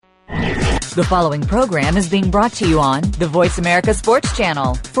The following program is being brought to you on the Voice America Sports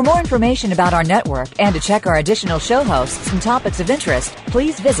Channel. For more information about our network and to check our additional show hosts and topics of interest,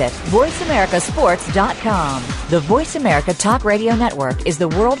 please visit voiceamericasports.com. The Voice America Talk Radio Network is the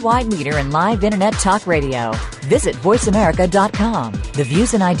worldwide leader in live Internet talk radio. Visit voiceamerica.com. The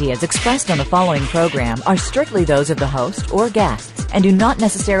views and ideas expressed on the following program are strictly those of the host or guests and do not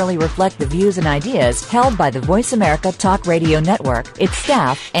necessarily reflect the views and ideas held by the Voice America Talk Radio Network, its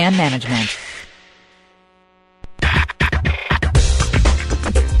staff, and management.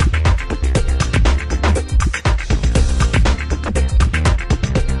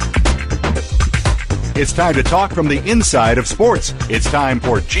 It's time to talk from the inside of sports. It's time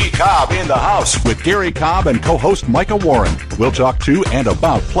for G. Cobb in the House with Gary Cobb and co-host Micah Warren. We'll talk to and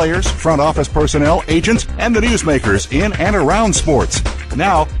about players, front office personnel, agents, and the newsmakers in and around sports.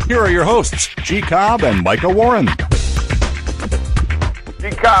 Now, here are your hosts, G. Cobb and Micah Warren.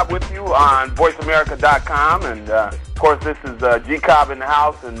 G. Cobb with you on VoiceAmerica.com, and of course this is G. Cobb in the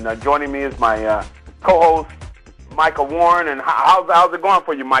House, and joining me is my co-host Micah Warren. And how's it going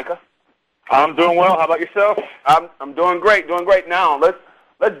for you, Micah? I'm doing well. How about yourself? I'm doing great. Now let's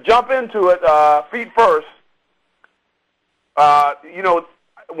jump into it. Feet first.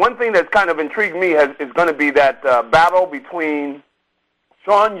 One thing that's kind of intrigued me is going to be that battle between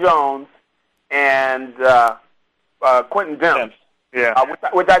Sean Jones and Quentin Demps. Yeah.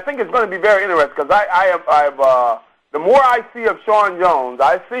 Which I think is going to be very interesting because I've the more I see of Sean Jones,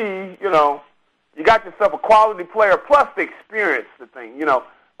 I see you got yourself a quality player plus the experience. The thing he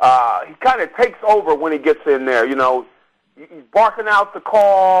kind of takes over when he gets in there. He's barking out the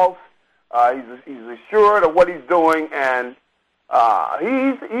calls. He's assured of what he's doing, and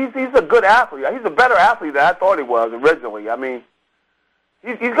he's a good athlete. He's a better athlete than I thought he was originally. I mean,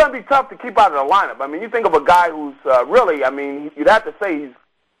 he's going to be tough to keep out of the lineup. I mean, you think of a guy who's really, you'd have to say he's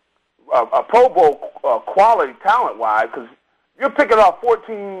a Pro Bowl quality talent-wise, because you're picking off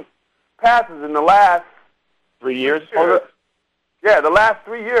 14 passes in the last 3 years. Yeah, the last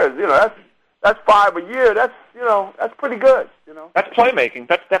 3 years. That's 5 a year. That's pretty good. That's playmaking.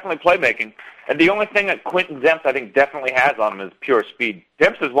 That's definitely playmaking. And the only thing that Quentin Demps I think definitely has on him is pure speed.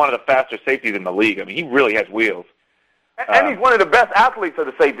 Demps is one of the faster safeties in the league. I mean, he really has wheels. And he's one of the best athletes of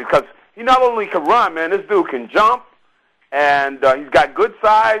the safety because he not only can run, man. This dude can jump, and he's got good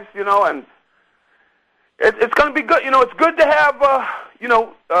size. And it's going to be good. It's good to have.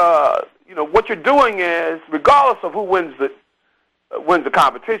 What you're doing is, regardless of who wins the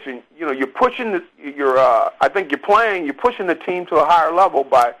competition, you're pushing I think you're pushing the team to a higher level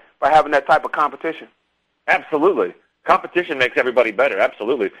by having that type of competition. Absolutely. Competition makes everybody better.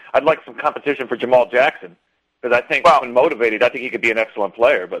 Absolutely. I'd like some competition for Jamal Jackson because I think when motivated, I think he could be an excellent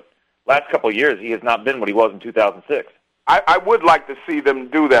player, but last couple of years he has not been what he was in 2006. I would like to see them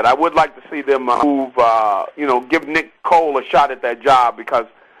do that. I would like to see them move, give Nick Cole a shot at that job because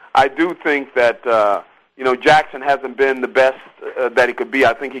I do think that Jackson hasn't been the best that he could be.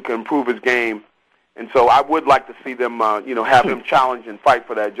 I think he can improve his game. And so I would like to see them, have him challenge and fight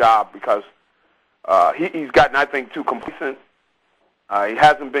for that job because he's gotten, I think, too complacent. He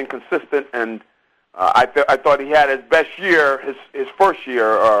hasn't been consistent, and I thought he had his best year, his first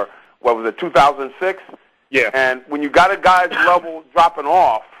year, or what was it, 2006? Yeah. And when you got a guy's level dropping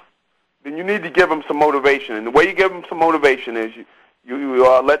off, then you need to give him some motivation. And the way you give him some motivation is you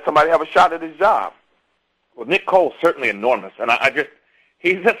let somebody have a shot at his job. Well, Nick Cole's certainly enormous, and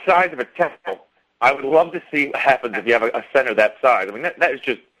he's the size of a temple. I would love to see what happens if you have a center that size. I mean, that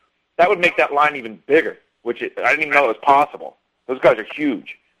would make that line even bigger, I didn't even know it was possible. Those guys are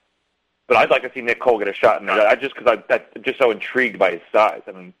huge. But I'd like to see Nick Cole get a shot in there. I'm just so intrigued by his size.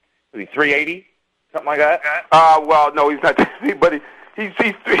 I mean, is he 380? Something like that? Well, no, he's not, but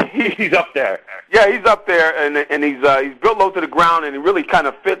he's up there. Yeah, he's up there, and he's built low to the ground, and he really kind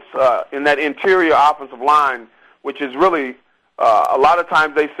of fits in that interior offensive line, which is really a lot of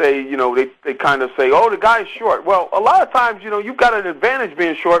times they say, they kind of say, oh, the guy's short. Well, a lot of times, you've got an advantage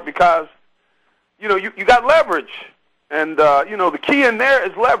being short because, you got leverage, and the key in there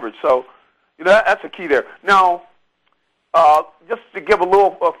is leverage. So, that's the key there. Now, just to give a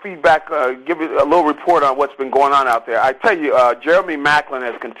little feedback, give you a little report on what's been going on out there. I tell you, Jeremy Maclin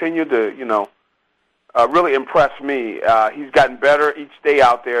has continued to, really impress me. He's gotten better each day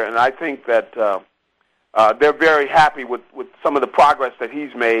out there, and I think that they're very happy with some of the progress that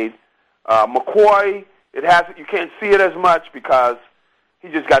he's made. McCoy, you can't see it as much because he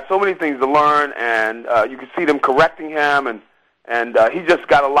just got so many things to learn, and you can see them correcting him, and he just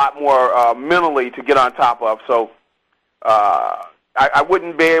got a lot more mentally to get on top of. So I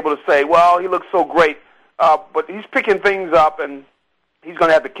wouldn't be able to say, well, he looks so great, but he's picking things up, and he's going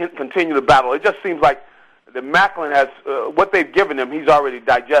to have to continue to battle. It just seems like the Macklin has what they've given him. He's already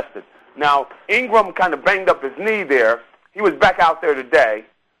digested. Now Ingram kind of banged up his knee there. He was back out there today,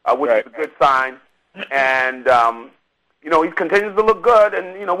 which is a good sign. And he continues to look good.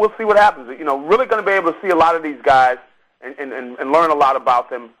 And we'll see what happens. Really going to be able to see a lot of these guys and learn a lot about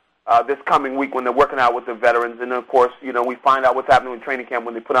them this coming week when they're working out with the veterans. And of course, we find out what's happening in training camp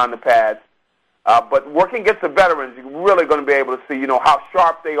when they put on the pads. But working against the veterans, you're really going to be able to see, how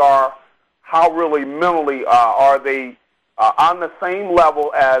sharp they are, how really mentally are they on the same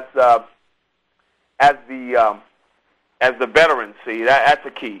level as the veterans. See, that's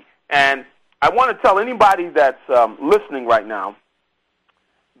a key. And I want to tell anybody that's listening right now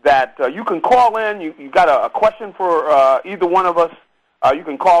that you can call in. You got a question for either one of us. You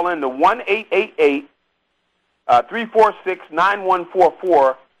can call in to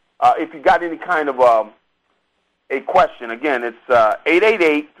 1-888-346-9144 if you got any kind of a question. Again, it's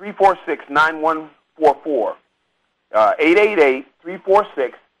 888-346-9144.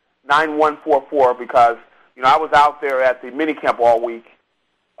 888-346-9144 because, I was out there at the minicamp all week.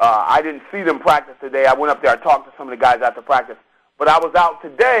 I didn't see them practice today. I went up there. I talked to some of the guys after practice. But I was out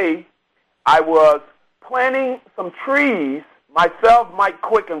today. I was planting some trees, myself, Mike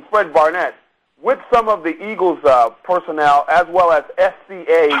Quick, and Fred Barnett, with some of the Eagles personnel, as well as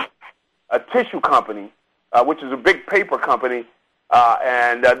SCA, a tissue company, which is a big paper company,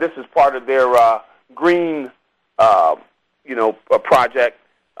 and this is part of their green, project.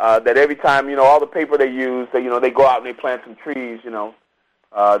 That every time, all the paper they use, they go out and they plant some trees, to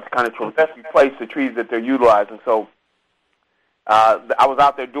kind of replace the trees that they're utilizing. So I was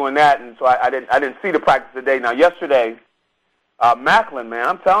out there doing that, and so I didn't see the practice today. Now yesterday, Macklin, man,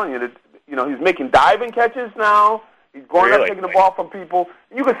 I'm telling you that he's making diving catches now. He's going up taking the ball from people.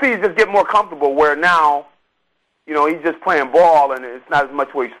 You can see he's just getting more comfortable. Where now, he's just playing ball, and it's not as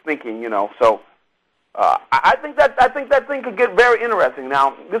much where he's thinking. So I think that thing could get very interesting.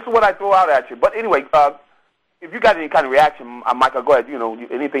 Now, this is what I throw out at you. But anyway, if you got any kind of reaction, Michael, go ahead.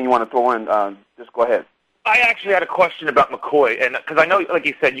 Anything you want to throw in, just go ahead. I actually had a question about McCoy, and because I know, like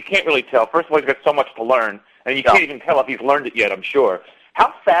you said, you can't really tell. First of all, he's got so much to learn, and you can't even tell if he's learned it yet, I'm sure.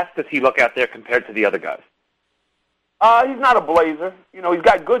 How fast does he look out there compared to the other guys? He's not a blazer. He's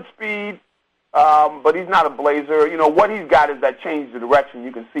got good speed, but he's not a blazer. What he's got is that change of direction.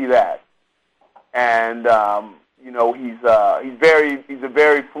 You can see that. And, he's a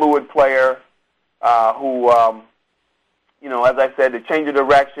very fluid player who, as I said, the change of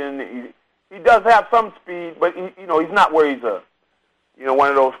direction, he does have some speed, but, he's not where he's one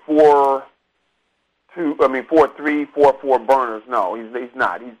of those 4-3, 4-4 burners. No, he's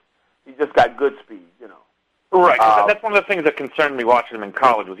not. He's just got good speed, Right. That's one of the things that concerned me watching him in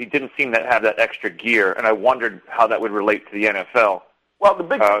college was he didn't seem to have that extra gear, and I wondered how that would relate to the NFL. Well, the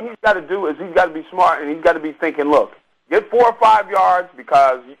big thing he's got to do is he's got to be smart, and he's got to be thinking, look, get 4 or 5 yards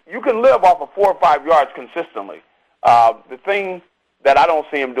because you can live off of 4 or 5 yards consistently. The thing that I don't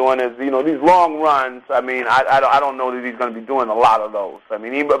see him doing is, these long runs. I mean, I don't know that he's going to be doing a lot of those. I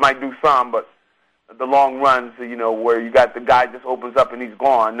mean, he might do some, but the long runs, where you got the guy just opens up and he's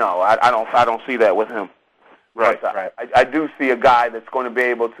gone. No, I don't see that with him. Right, but, right. I do see a guy that's going to be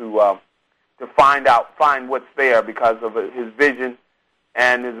able to find what's there because of his vision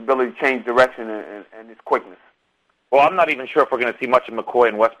and his ability to change direction and his quickness. Well, I'm not even sure if we're going to see much of McCoy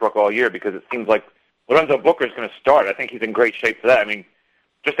and Westbrook all year because it seems like Lorenzo Booker's going to start. I think he's in great shape for that. I mean,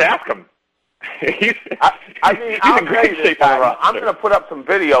 just ask him. he's in great shape for the roster. I'm going to put up some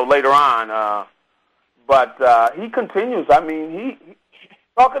video later on, but he continues. I mean, he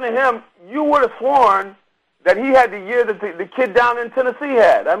talking to him, you would have sworn that he had the year that the kid down in Tennessee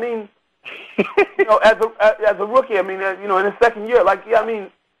had. I mean, as a rookie, I mean, in his second year,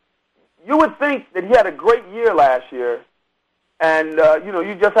 you would think that he had a great year last year, and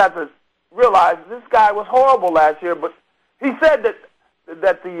you just have to realize this guy was horrible last year. But he said that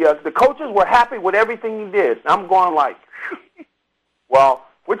the coaches were happy with everything he did. I'm going like, well,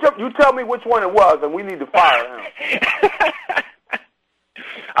 you tell me which one it was, and we need to fire him.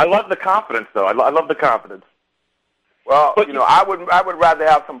 I love the confidence, though. I love the confidence. Well, I would rather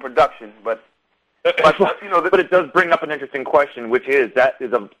have some production, but it does bring up an interesting question, which is that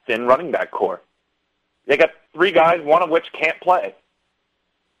is a thin running back core. They got 3 guys, one of which can't play,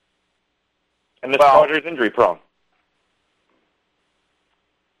 and the starter's injury prone.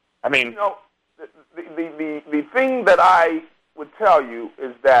 I mean, the thing that I would tell you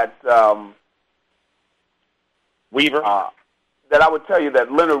is that Weaver. That I would tell you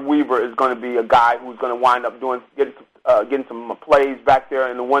that Leonard Weaver is going to be a guy who's going to wind up getting some plays back there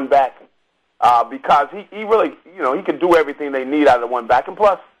in the one back. because he really, he can do everything they need out of the one back. And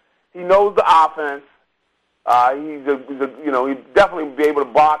plus, he knows the offense. He'd definitely be able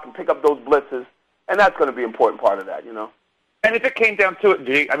to block and pick up those blitzes, and that's going to be an important part of that, And if it came down to it,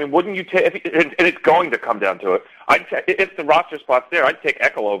 G, I mean, wouldn't you take? And it's going to come down to it. If the roster spot's there, I'd take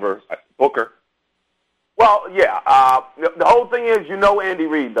Eckel over Booker. Well, yeah. The whole thing is, Andy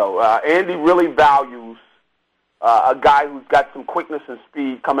Reid, though. Andy really values a guy who's got some quickness and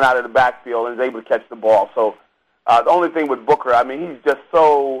speed coming out of the backfield and is able to catch the ball. So the only thing with Booker, I mean, he's just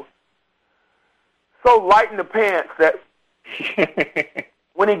so light in the pants that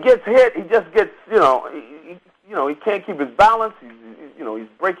when he gets hit, he just gets, he can't keep his balance. He's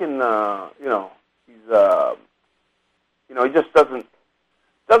breaking, he just doesn't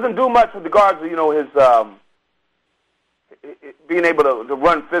do much with regards to, his being able to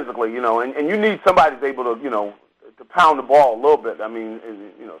run physically, and you need somebody who's able to, to pound the ball a little bit. I mean,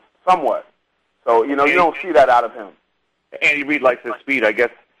 somewhat. So, you don't see that out of him. Andy Reid likes his speed. I guess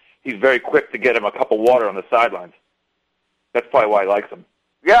he's very quick to get him a cup of water on the sidelines. That's probably why he likes him.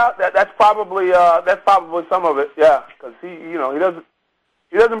 Yeah, that's probably some of it. Yeah, because he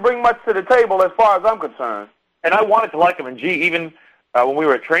doesn't bring much to the table as far as I'm concerned. And I wanted to like him. And even when we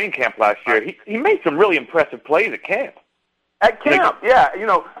were at training camp last year, he made some really impressive plays at camp. At camp, yeah.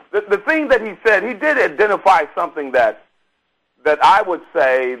 The thing that he said, he did identify something that I would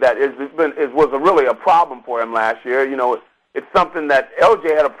say that was really a problem for him last year. It's something that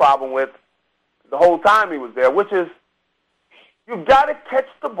LJ had a problem with the whole time he was there, which is you've got to catch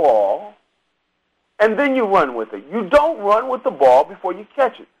the ball and then you run with it. You don't run with the ball before you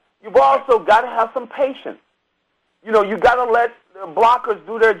catch it. You've also got to have some patience. You got to let the blockers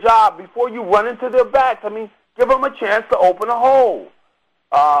do their job before you run into their backs. I mean, give them a chance to open a hole.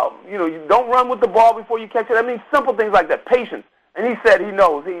 You don't run with the ball before you catch it. I mean, simple things like that. Patience. And he said he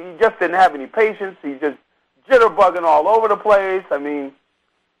knows. He just didn't have any patience. He's just jitterbugging all over the place. I mean,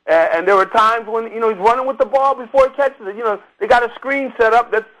 and there were times when, he's running with the ball before he catches it. They got a screen set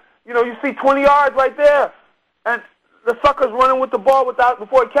up that, you see 20 yards right there. And the sucker's running with the ball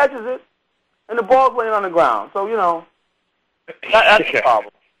before he catches it, and the ball's laying on the ground. So, that's a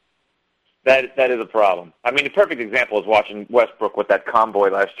problem. That is a problem. I mean, the perfect example is watching Westbrook with that convoy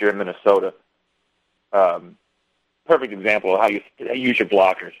last year in Minnesota. Perfect example of how you use your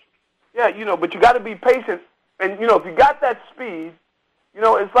blockers. Yeah, but you got to be patient. And, if you got that speed,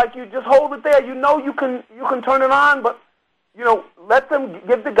 it's like you just hold it there. You can turn it on, but, let them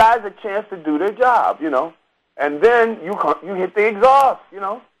give the guys a chance to do their job, and then you hit the exhaust,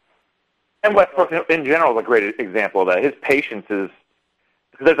 And Westbrook, in general, is a great example of that. His patience is,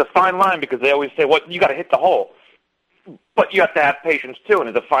 because there's a fine line, because they always say, well, you got to hit the hole. But you have to have patience, too, and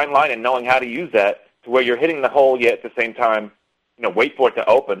there's a fine line in knowing how to use that to where you're hitting the hole, yet at the same time, wait for it to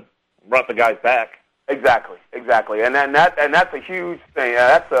open, run the guy's back. Exactly. And that's a huge thing.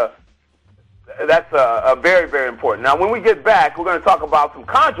 That's a very, very important. Now, when we get back, we're going to talk about some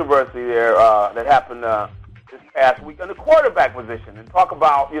controversy there that happened this past week on the quarterback position, and talk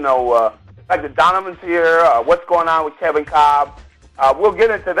about, like the Donovan's here, what's going on with Kevin Cobb. We'll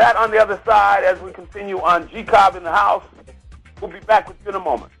get into that on the other side as we continue on G. Cobb in the House. We'll be back with you in a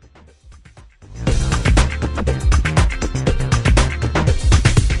moment.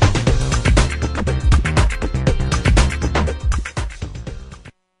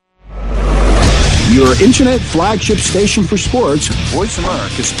 Your internet flagship station for sports, Voice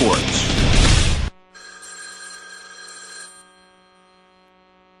America Sports.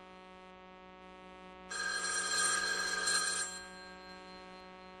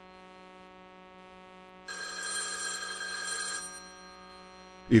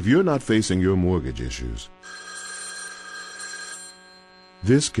 If you're not facing your mortgage issues,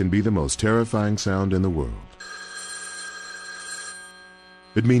 this can be the most terrifying sound in the world.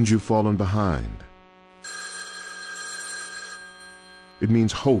 It means you've fallen behind. It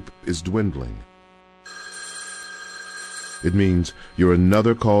means hope is dwindling. It means you're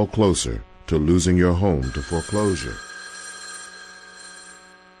another call closer to losing your home to foreclosure.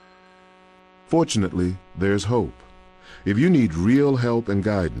 Fortunately, there's hope. If you need real help and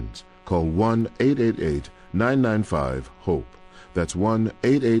guidance, call 1-888-995-HOPE. That's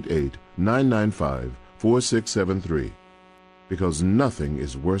 1-888-995-4673. Because nothing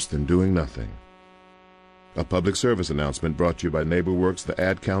is worse than doing nothing. A public service announcement brought to you by NeighborWorks, the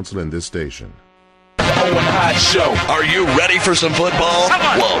Ad Council, and this station. Owen Hodge Show. Are you ready for some football?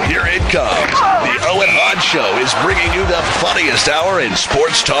 Well, here it comes. The Owen Hodge Show is bringing you the funniest hour in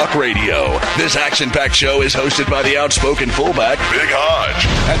sports talk radio. This action-packed show is hosted by the outspoken fullback, Big Hodge,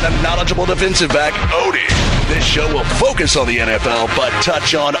 and the knowledgeable defensive back, Odie. This show will focus on the NFL, but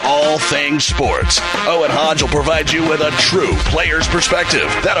touch on all things sports. Owen Hodge will provide you with a true player's perspective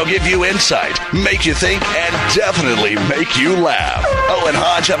that'll give you insight, make you think, and definitely make you laugh. Owen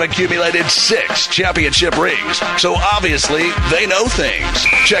Hodge have accumulated 6 championship rings, so obviously they know things.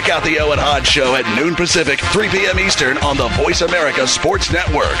 Check out the Owen Hodge Show at noon Pacific, 3 p.m. Eastern on the Voice America Sports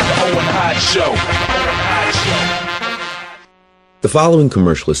Network. The Owen Hodge Show. Owen Hodge Show. The following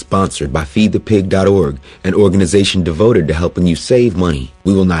commercial is sponsored by FeedThePig.org, an organization devoted to helping you save money.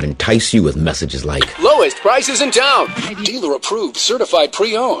 We will not entice you with messages like lowest prices in town, dealer approved, certified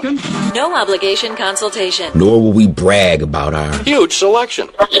pre-owned, no obligation consultation, nor will we brag about our huge selection,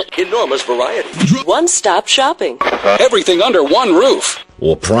 enormous variety, one-stop shopping, everything under one roof,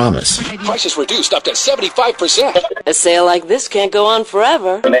 or promise prices reduced up to 75%. A sale like this can't go on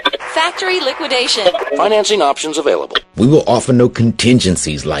forever. Factory liquidation. Financing options available. We will offer no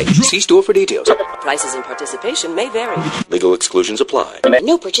contingencies like see store for details. Prices and participation may vary. Legal exclusions apply.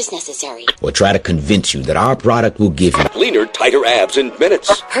 No purchase necessary. or try to convince you that our product will give you Leaner, tighter abs in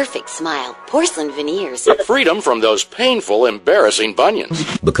minutes. Perfect smile. Porcelain veneers. Freedom from those painful, embarrassing bunions.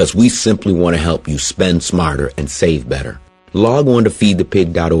 because we simply want to help you spend smarter and save better. Log on to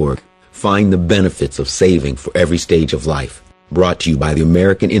feedthepig.org. Find the benefits of saving for every stage of life. Brought to you by the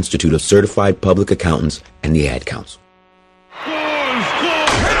American Institute of Certified Public Accountants and the Ad Council.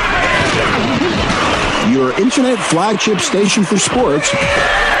 Your internet flagship station for sports.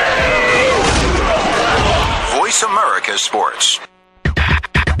 Voice America Sports.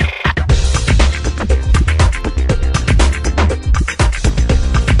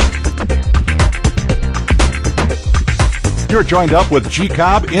 You're joined up with G.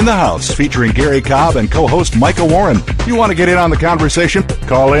 Cobb in the House, featuring Gary Cobb and co-host Micah Warren. You want to get in on the conversation?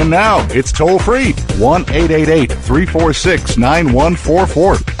 Call in now. It's toll-free.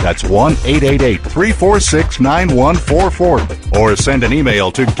 1-888-346-9144. That's 1-888-346-9144. Or send an email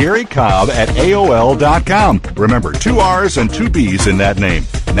to GaryCobb@AOL.com. Remember, 2 R's and 2 B's in that name.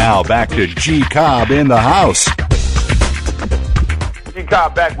 Now back to G. Cobb in the House. G.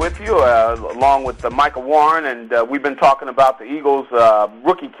 Cobb back with you, along with Micah Warren, and we've been talking about the Eagles'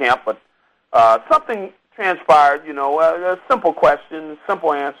 rookie camp, but something transpired, a simple question,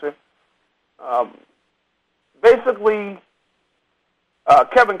 simple answer. Basically,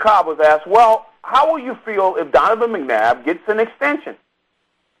 Kevin Cobb was asked, well, how will you feel if Donovan McNabb gets an extension?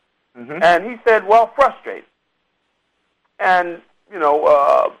 Mm-hmm. And he said, well, frustrated. And,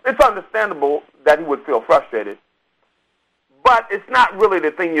 it's understandable that he would feel frustrated. But it's not really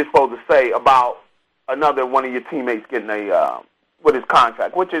the thing you're supposed to say about another one of your teammates getting with his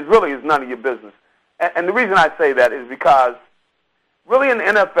contract, which is none of your business. And the reason I say that is because really in the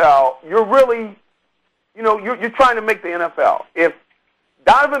NFL, you're really, you're trying to make the NFL. If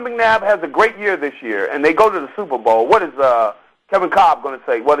Donovan McNabb has a great year this year and they go to the Super Bowl, what is Kevin Cobb going to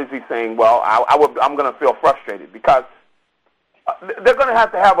say? What is he saying? Well, I'm going to feel frustrated because they're going to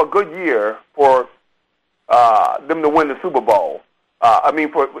have a good year for them to win the Super Bowl. For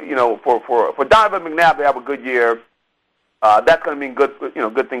Donovan McNabb to have a good year, that's going to mean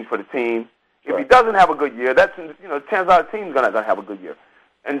good things for the team. If he doesn't have a good year, that's chances are the team's going to have a good year.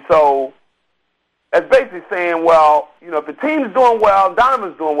 And so that's basically saying, well, if the team's doing well,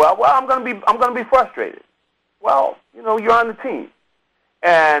 Donovan's doing well, I'm going to be frustrated. Well, you're on the team,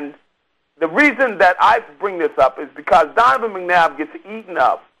 and the reason that I bring this up is because Donovan McNabb gets eaten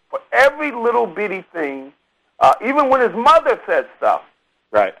up for every little bitty thing. Even when his mother says stuff,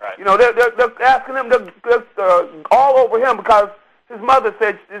 right. They're asking him, they're all over him because his mother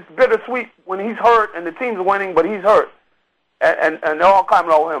said it's bittersweet when he's hurt and the team's winning, but he's hurt, and they're all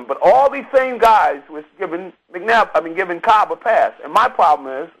climbing over him. But all these same guys was giving Cobb a pass. And my problem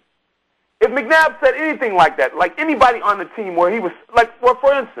is, if McNabb said anything like that, like anybody on the team where he was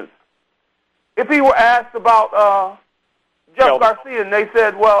for instance, if he were asked about Jeff Garcia, and they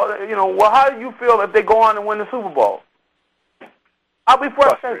said, well, how do you feel if they go on and win the Super Bowl? I'll be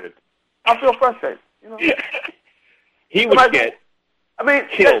frustrated. I'll feel frustrated. He would get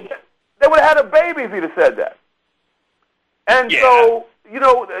killed. They would have had a baby if he'd have said that. And so,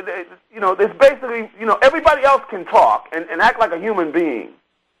 it's basically, everybody else can talk and act like a human being.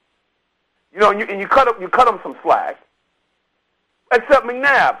 And you cut them some slack. Except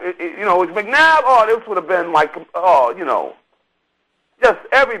McNabb. It's McNabb, this would have been like, just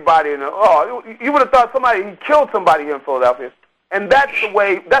everybody. You would have thought he killed somebody here in Philadelphia. And that's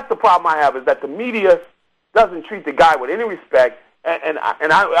the problem I have, is that the media doesn't treat the guy with any respect. And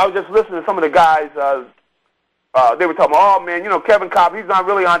I was just listening to some of the guys, they were talking, Kevin Cobb, he's not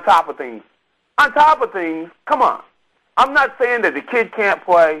really on top of things. Come on. I'm not saying that the kid can't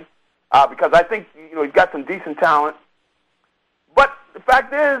play, because I think, he's got some decent talent. But the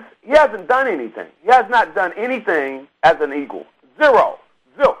fact is, he hasn't done anything. He has not done anything as an Eagle. Zero.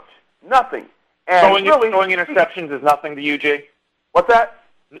 Zilch. Nothing. And throwing interceptions is nothing to you, Jay? What's that?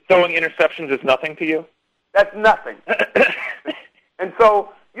 Throwing interceptions is nothing to you? That's nothing. And so,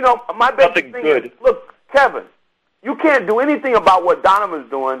 my basic thing is, look, Kevin, you can't do anything about what Donovan's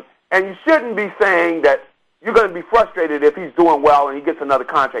doing, and you shouldn't be saying that you're going to be frustrated if he's doing well and he gets another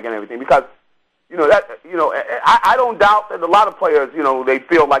contract and everything, because I don't doubt that a lot of players, they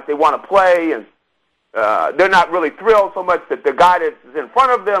feel like they want to play, and they're not really thrilled so much that the guy that's in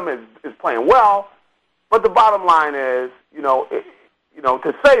front of them is playing well. But the bottom line is,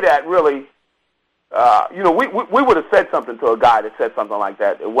 to say that really, we would have said something to a guy that said something like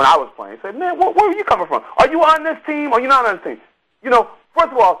that when I was playing. Said, man, where are you coming from? Are you on this team or are you not on this team?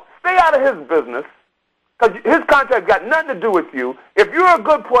 First of all, stay out of his business, because his contract's got nothing to do with you. If you're a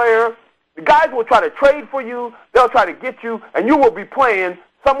good player, the guys will try to trade for you. They'll try to get you, and you will be playing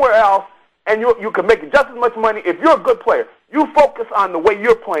somewhere else, and you can make just as much money. If you're a good player, you focus on the way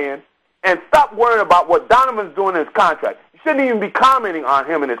you're playing and stop worrying about what Donovan's doing in his contract. You shouldn't even be commenting on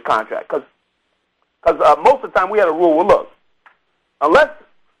him and his contract, because most of the time we had a rule, well, look, unless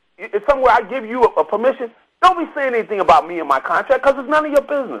it's somewhere I give you a permission, don't be saying anything about me and my contract, because it's none of your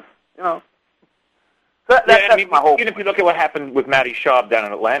business, So that's my whole point. If you look at what happened with Matty Schaub down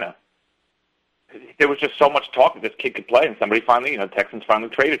in Atlanta, there was just so much talk that this kid could play, and somebody finally, Texans finally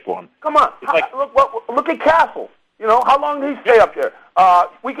traded for him. Come on. Look at Castle. How long did he stay up there?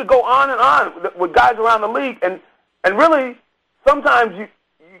 We could go on and on with guys around the league, and really, sometimes you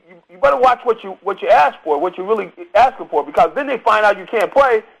better watch what you ask for, what you're really asking for, because then they find out you can't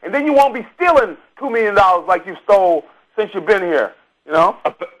play, and then you won't be stealing $2 million like you stole since you've been here.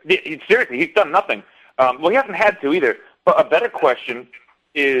 Seriously, he's done nothing. Well, he hasn't had to either. But a better question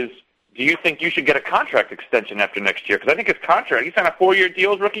is, do you think you should get a contract extension after next year? Because I think his contract, he signed a 4-year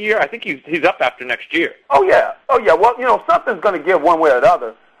deal his rookie year. I think he's up after next year. Oh, yeah. Well, something's going to give one way or the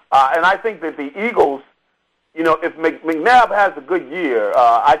other. And I think that the Eagles, if McNabb has a good year,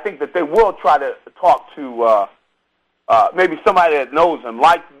 I think that they will try to talk to maybe somebody that knows him,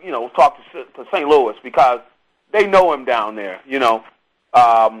 like, talk to St. Louis, because they know him down there, You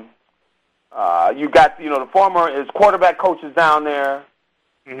got, the former, his quarterback coaches down there.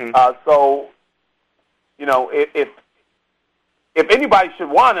 Mm-hmm. So, if anybody should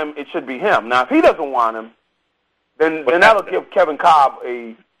want him, it should be him. Now, if he doesn't want him, then that'll give Kevin Cobb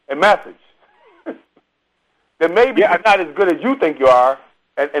a message. That maybe you're not as good as you think you are,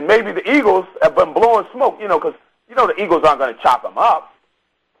 and maybe the Eagles have been blowing smoke, because, the Eagles aren't going to chop him up.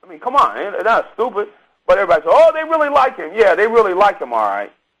 I mean, come on, they're not stupid. But everybody says, oh, they really like him. Yeah, they really like him, all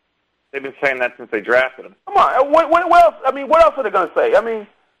right. They've been saying that since they drafted him. Come on. What else? I mean, what else are they going to say? I mean,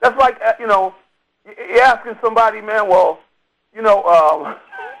 that's like, you're asking somebody, man, well,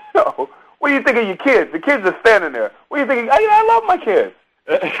 what do you think of your kids? The kids are standing there. What do you think? I love my kids.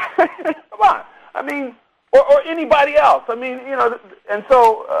 Come on. I mean, or anybody else. I mean, and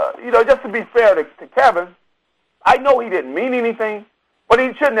so, just to be fair to Kevin, I know he didn't mean anything, but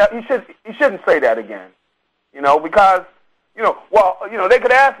he shouldn't say that again, because, they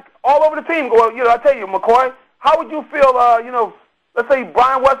could ask all over the team. Well, I tell you, McCoy, how would you feel? Let's say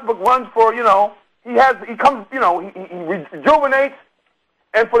Brian Westbrook runs for, he rejuvenates,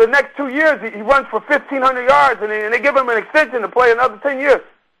 and for the next 2 years he runs for 1,500 yards, and they give him an extension to play another 10 years.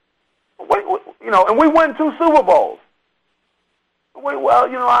 And we win 2 Super Bowls. Well,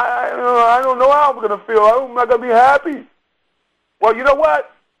 I don't know how I'm going to feel. I'm not going to be happy. Well, you know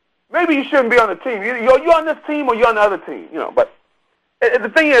what? Maybe you shouldn't be on the team. You're on this team or you're on the other team. But the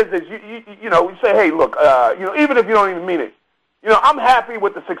thing is you say, hey, look, even if you don't even mean it, I'm happy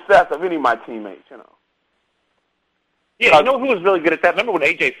with the success of any of my teammates. Yeah, who was really good at that? Remember when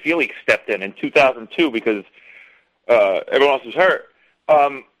A.J. Felix stepped in 2002 because everyone else was hurt?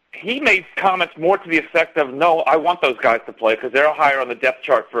 He made comments more to the effect of, no, I want those guys to play because they're higher on the depth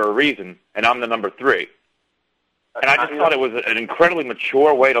chart for a reason, and I'm the number 3. And I just thought it was an incredibly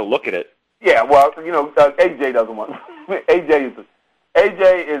mature way to look at it. Yeah, well, A.J. doesn't want. A.J.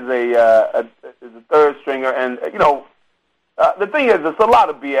 is a third stringer, and the thing is, it's a lot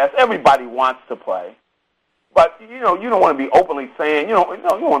of BS. Everybody wants to play, but you don't want to be openly saying, you don't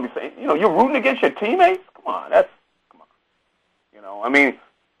want to be saying, you're rooting against your teammates. Come on. I mean,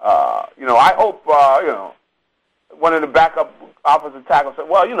 I hope one of the backup offensive tackles said,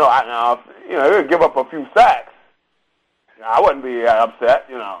 well, they'll give up a few sacks. I wouldn't be upset,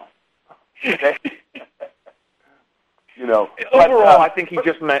 Overall, I think he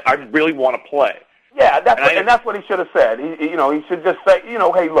just meant, I really want to play. Yeah, that's what he should have said. He should just say,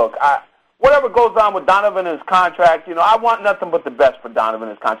 hey, look, whatever goes on with Donovan and his contract, I want nothing but the best for Donovan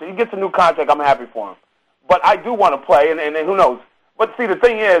and his contract. He gets a new contract, I'm happy for him. But I do want to play, and who knows. But see, the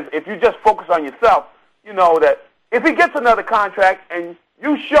thing is, if you just focus on yourself, you know that if he gets another contract and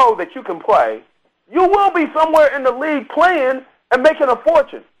you show that you can play, you will be somewhere in the league playing and making a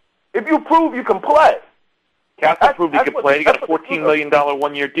fortune. If you prove you can play. Castle proved he could play. He got a $14 million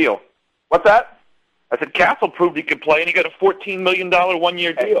one-year deal. What's that? I said Castle proved he could play, and he got a $14 million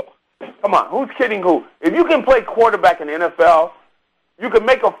one-year deal. Come on, who's kidding who? If you can play quarterback in the NFL, you can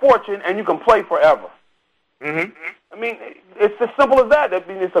make a fortune and you can play forever. Mm-hmm. I mean, it's as simple as that. I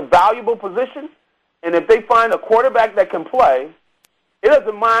mean, it's a valuable position, and if they find a quarterback that can play, it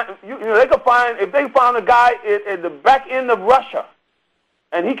doesn't mind. They could find if they found a guy at the back end of Russia,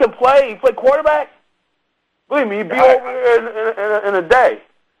 and he can play. He play quarterback. Believe me, he'd be over in a day,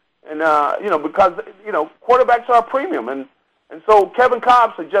 and because quarterbacks are a premium, and so Kevin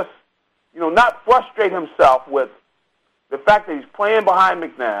Cobb should just not frustrate himself with the fact that he's playing behind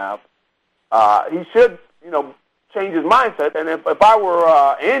McNabb. He should change his mindset. And if I were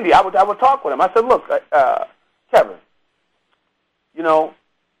Andy, I would talk with him. I said, look, Kevin, you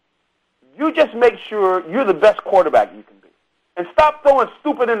just make sure you're the best quarterback you can be, and stop throwing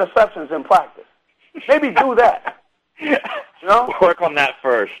stupid interceptions in practice. Maybe do that. Work on that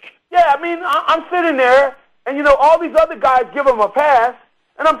first. Yeah, I mean, I'm sitting there, and all these other guys give him a pass,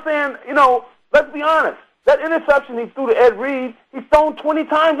 and I'm saying, let's be honest. That interception he threw to Ed Reed, he's thrown 20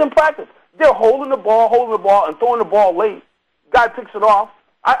 times in practice. They're holding the ball, and throwing the ball late. Guy picks it off.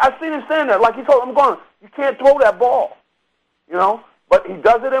 I seen him standing there like he told him, you can't throw that ball. But he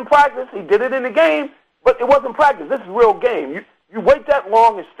does it in practice. He did it in the game, but it wasn't practice. This is real game. You wait that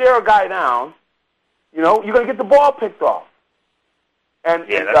long and stare a guy down, you're going to get the ball picked off. And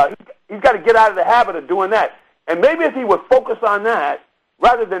he's got to get out of the habit of doing that. And maybe if he would focus on that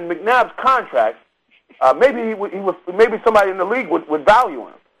rather than McNabb's contract, maybe maybe somebody in the league would value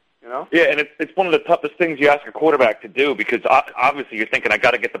him. Yeah, and it's one of the toughest things you ask a quarterback to do because obviously you're thinking, I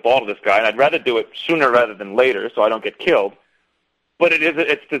got to get the ball to this guy, and I'd rather do it sooner rather than later so I don't get killed. But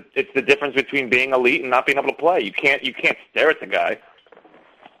it's the difference between being elite and not being able to play. You can't stare at the guy,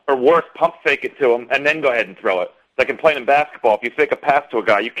 or worse, pump fake it to him and then go ahead and throw it. It's like in playing in basketball. If you fake a pass to a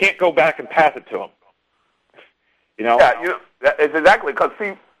guy, you can't go back and pass it to him. Yeah, it's exactly because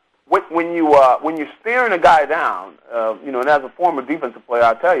see. When you're staring a guy down, and as a former defensive player,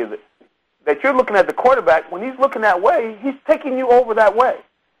 I'll tell you that you're looking at the quarterback. When he's looking that way, he's taking you over that way,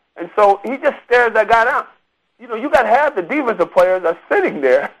 and so he just stares that guy down. You got to have the defensive players are sitting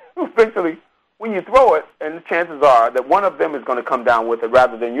there. Eventually, when you throw it, and the chances are that one of them is going to come down with it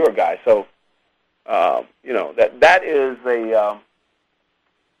rather than your guy. So, that is a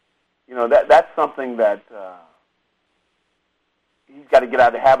that's something that. He's got to get out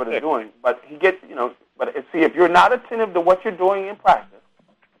of the habit of doing. But if you're not attentive to what you're doing in practice,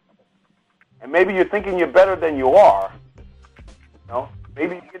 and maybe you're thinking you're better than you are,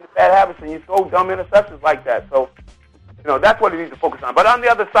 maybe you get into bad habits and you throw dumb interceptions like that. So, that's what he needs to focus on. But on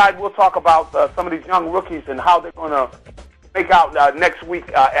the other side, we'll talk about some of these young rookies and how they're going to make out next week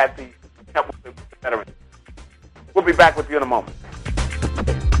at the Veterans. We'll be back with you in a moment.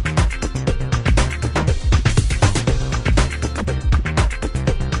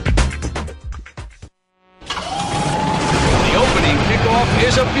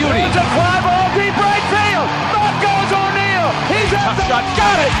 Is a beauty. It's a fly ball deep right field. Back goes O'Neal. He's at the shot.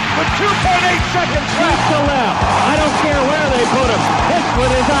 Got it with 2.8 seconds left. To left. I don't care where they put him. This one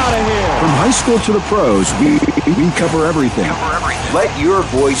is out of here. From high school to the pros, we cover everything. Let your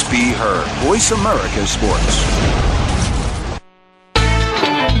voice be heard. Voice America Sports.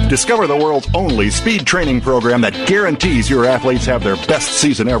 Discover the world's only speed training program that guarantees your athletes have their best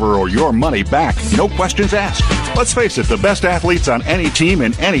season ever or your money back. No questions asked. Let's face it, the best athletes on any team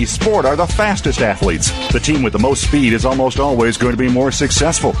in any sport are the fastest athletes. The team with the most speed is almost always going to be more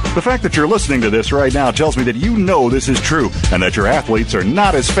successful. The fact that you're listening to this right now tells me that you know this is true and that your athletes are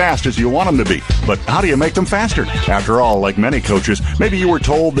not as fast as you want them to be. But how do you make them faster? After all, like many coaches, maybe you were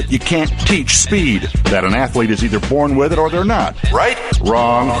told that you can't teach speed, that an athlete is either born with it or they're not. Right?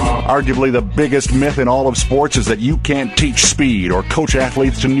 Wrong. Arguably the biggest myth in all of sports is that you can't teach speed or coach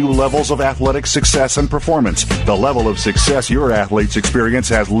athletes to new levels of athletic success and performance. The level of success your athletes experience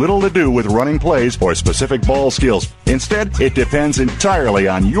has little to do with running plays or specific ball skills. Instead, it depends entirely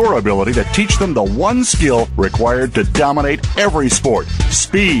on your ability to teach them the one skill required to dominate every sport: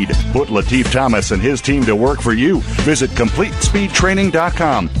 speed. Put Lateef Thomas and his team to work for you. Visit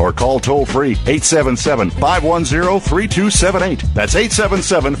CompleteSpeedTraining.com or call toll-free 877-510-3278. That's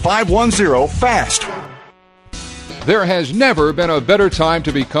 877-510-FAST. There has never been a better time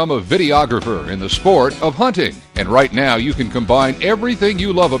to become a videographer in the sport of hunting. And right now you can combine everything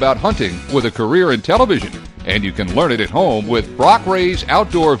you love about hunting with a career in television. And you can learn it at home with Brock Ray's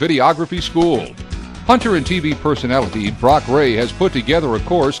Outdoor Videography School. Hunter and TV personality Brock Ray has put together a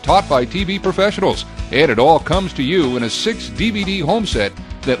course taught by TV professionals. And it all comes to you in a 6-DVD home set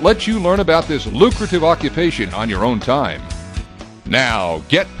that lets you learn about this lucrative occupation on your own time. Now,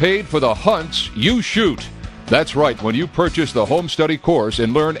 get paid for the hunts you shoot. That's right, when you purchase the home study course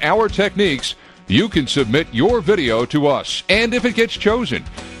and learn our techniques, you can submit your video to us. And if it gets chosen,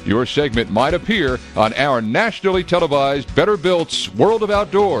 your segment might appear on our nationally televised Better Built's World of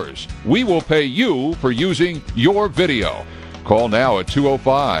Outdoors. We will pay you for using your video. Call now at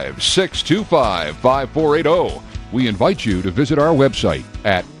 205-625-5480. We invite you to visit our website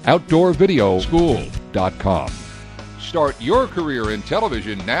at outdoorvideoschool.com. Start your career in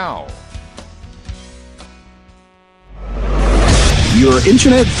television now. Your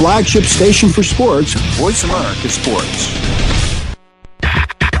internet flagship station for sports, Voice America Sports.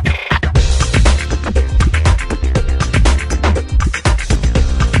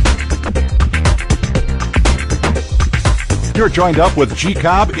 You're joined up with G.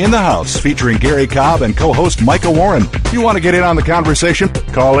 Cobb in the House, featuring Gary Cobb and co-host Micah Warren. You want to get in on the conversation?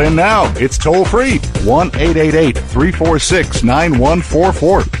 Call in now. It's toll-free.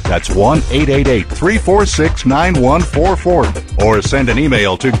 1-888-346-9144. That's 1-888-346-9144. Or send an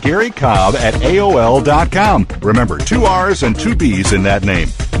email to GaryCobb@AOL.com. Remember, 2 R's and 2 B's in that name.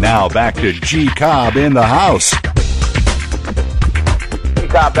 Now back to G. Cobb in the House. G.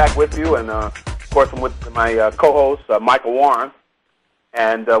 Cobb back with you, and of course, I'm with my co-host, Michael Warren,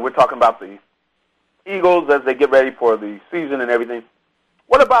 and we're talking about the Eagles as they get ready for the season and everything.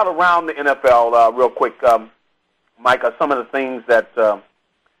 What about around the NFL, real quick, Micah, some of the things that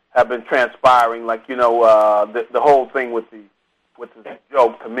have been transpiring, like, the whole thing with the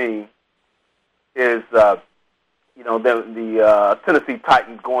joke to me is, the Tennessee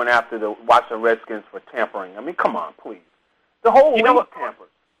Titans going after the Washington Redskins for tampering. I mean, come on, please. The whole league tampers.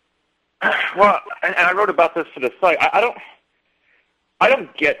 Well, and I wrote about this for the site. I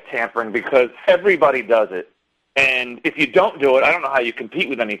don't get tampering because everybody does it, and if you don't do it, I don't know how you compete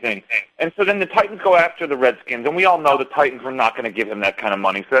with anything. And so then the Titans go after the Redskins, and we all know the Titans were not going to give him that kind of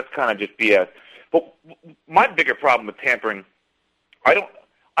money, so that's kind of just BS. But my bigger problem with tampering, I don't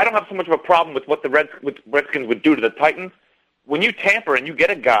have so much of a problem with what the Redskins would do to the Titans. When you tamper and you get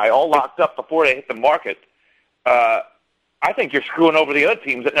a guy all locked up before they hit the market, I think you're screwing over the other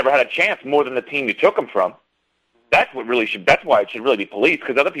teams that never had a chance more than the team you took them from. That's why it should really be policed,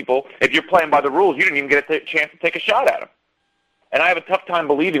 because other people, if you're playing by the rules, you didn't even get a chance to take a shot at them. And I have a tough time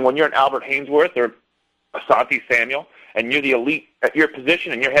believing when you're an Albert Hainsworth or Asante Samuel, and you're the elite at your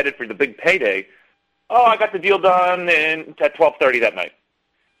position and you're headed for the big payday, I got the deal done at 12:30 that night.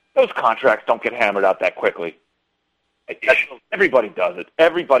 Those contracts don't get hammered out that quickly. Everybody does it.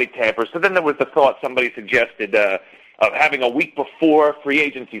 Everybody tampers. So then there was the thought somebody suggested of having a week before free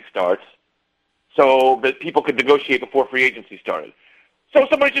agency starts so that people could negotiate before free agency started. So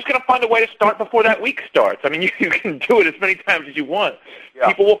somebody's just going to find a way to start before that week starts. I mean, you can do it as many times as you want. Yeah.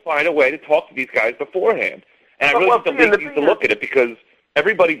 People will find a way to talk to these guys beforehand. And I really think the league needs to look at it because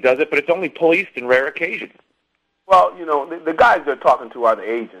everybody does it, but it's only policed in rare occasions. Well, the guys they're talking to are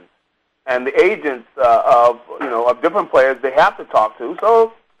the agents. And the agents of different players they have to talk to.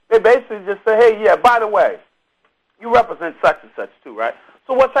 So they basically just say, hey, yeah, by the way, you represent such and such too, right?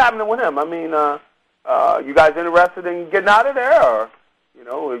 So what's happening with him? I mean, you guys interested in getting out of there, or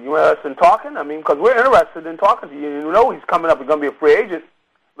are you interested in talking? I mean, because we're interested in talking to you. You know he's coming up. He's going to be a free agent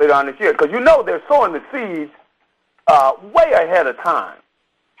later on this year, because they're sowing the seeds way ahead of time.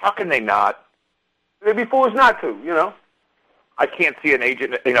 How can they not? They'd be foolish not to. I can't see an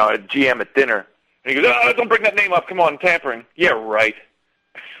agent, a GM at dinner, and he goes, don't bring that name up. Come on, tampering. Yeah, right.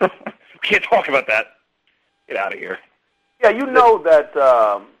 Can't talk about that. Get out of here. Yeah,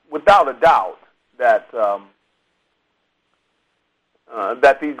 that without a doubt that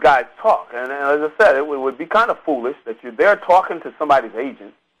that these guys talk. And as I said, it would be kind of foolish that you're there talking to somebody's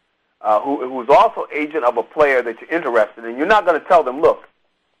agent who's also agent of a player that you're interested in. You're not going to tell them, look,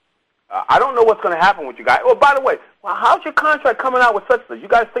 I don't know what's going to happen with you guys. Oh, by the way, how's your contract coming out with such and such? You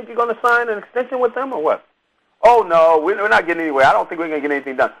guys think you're going to sign an extension with them or what? Oh, no, we're not getting anywhere. I don't think we're going to get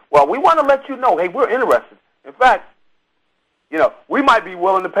anything done. Well, we want to let you know, hey, we're interested. In fact, we might be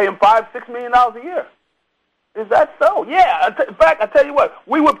willing to pay him $5-6 million a year. Is that so? Yeah. In fact, I tell you what,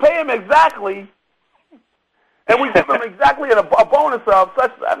 we would pay him exactly, and we give him exactly a bonus of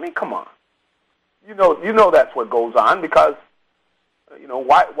such. I mean, come on. You know that's what goes on because,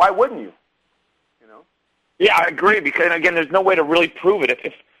 why wouldn't you? Yeah, I agree, because, again, there's no way to really prove it.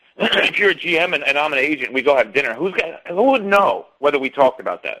 If you're a GM and I'm an agent, we go have dinner, who would know whether we talked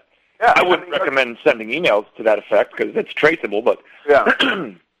about that? Yeah, I wouldn't recommend sending emails to that effect because it's traceable, but... Yeah.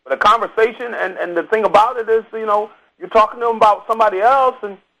 But a conversation, and the thing about it is, you're talking to them about somebody else,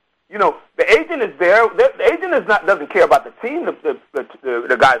 and, the agent is there. The agent doesn't care about the team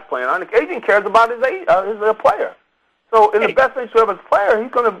the guy's playing on. The agent cares about his player. So in the best interest of his player,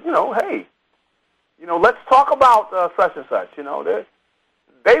 he's going to, hey, let's talk about such and such.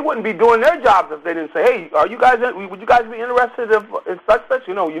 They wouldn't be doing their jobs if they didn't say, hey, would you guys be interested in such?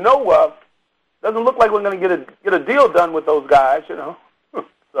 Doesn't look like we're going to get a deal done with those guys,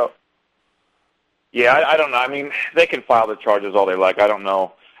 So. Yeah, I don't know. I mean, they can file the charges all they like. I don't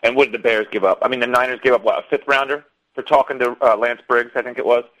know. And what did the Bears give up? I mean, the Niners gave up, a fifth-rounder for talking to Lance Briggs, I think it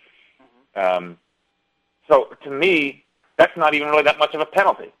was. Mm-hmm. So, to me, that's not even really that much of a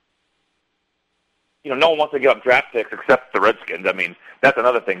penalty. No one wants to give up draft picks except the Redskins. I mean, that's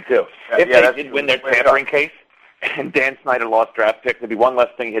another thing, too. If they did win their tampering case and Dan Snyder lost draft picks, there'd be one less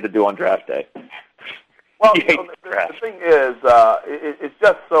thing he had to do on draft day. Well, the thing is, it's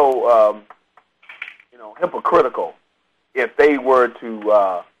just so, hypocritical if they were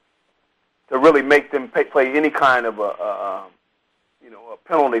to really make them play any kind of a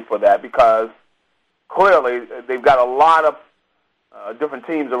penalty for that, because clearly they've got a lot of different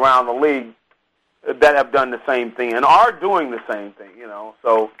teams around the league that have done the same thing and are doing the same thing,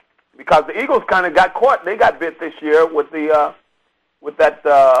 So because the Eagles kind of got caught, they got bit this year with that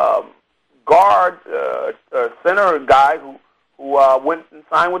guard center guy who went and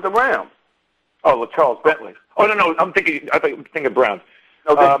signed with the Rams. Oh, Charles Bentley. Oh no, I thought you were thinking Browns.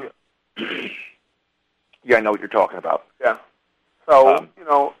 No, yeah, I know what you're talking about. Yeah. So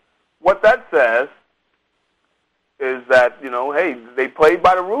what that says is that, hey, they played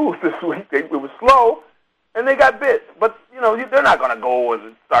by the rules this week. It was slow, and they got bit. But, they're not going to go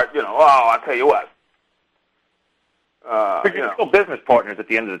and start, I'll tell you what. But you're still business partners at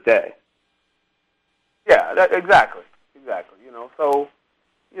the end of the day. Yeah, exactly. So,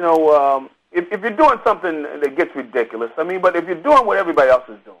 if you're doing something that gets ridiculous, but if you're doing what everybody else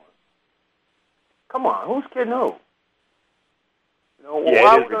is doing, come on, who's kidding who?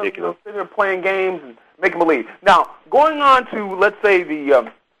 Yeah, it is ridiculous. Sit there playing games and make them believe. Now, going on to, let's say,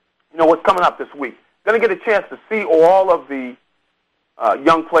 the what's coming up this week. Going to get a chance to see all of the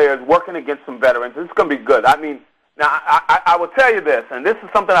young players working against some veterans. This is going to be good. Now, I will tell you this, and this is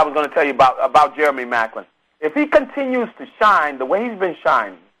something I was going to tell you about Jeremy Maclin. If he continues to shine the way he's been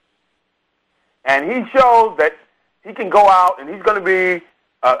shining, and he shows that he can go out and he's going to be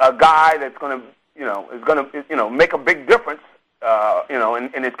a guy that's going to, is going to, make a big difference,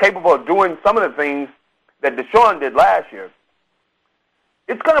 and is capable of doing some of the things that Deshaun did last year,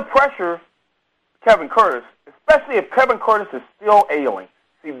 it's going to pressure Kevin Curtis, especially if Kevin Curtis is still ailing.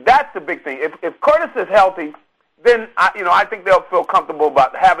 See, that's the big thing. If Curtis is healthy, then I think they'll feel comfortable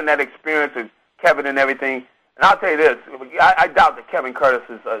about having that experience with Kevin and everything. And I'll tell you this, I doubt that Kevin Curtis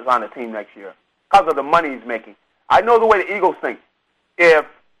is on the team next year because of the money he's making. I know the way the Eagles think. If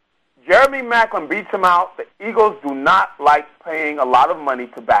Jeremy Maclin beats him out, the Eagles do not like paying a lot of money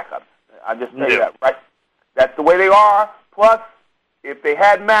to backups. I just tell you that, right? That's the way they are. Plus, if they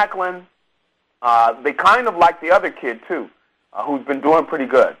had Maclin, they kind of like the other kid, too, who's been doing pretty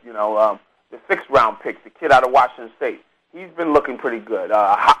good. The sixth-round pick, the kid out of Washington State. He's been looking pretty good.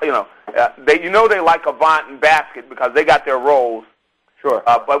 They like Avant and Basket because they got their roles. Sure.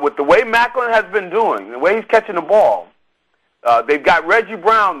 But with the way Maclin has been doing, the way he's catching the ball, they've got Reggie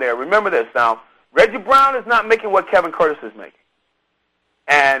Brown there. Remember this now. Reggie Brown is not making what Kevin Curtis is making.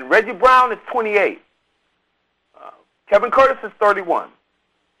 And Reggie Brown is 28. Kevin Curtis is 31.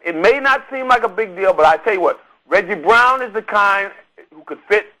 It may not seem like a big deal, but I tell you what, Reggie Brown is the kind who could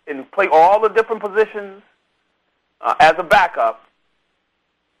fit and play all the different positions as a backup.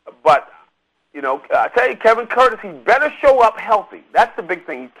 But, I tell you, Kevin Curtis, he better show up healthy. That's the big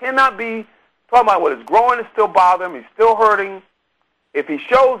thing. He cannot be talking about what his groin is still bothering him. He's still hurting. If he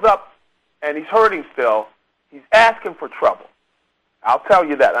shows up and he's hurting still, he's asking for trouble. I'll tell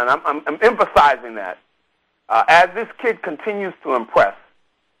you that, and I'm emphasizing that. As this kid continues to impress,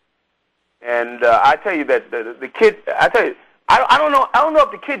 and I tell you that the kid, I don't know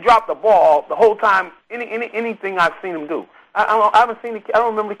if the kid dropped the ball the whole time. Anything I've seen him do, I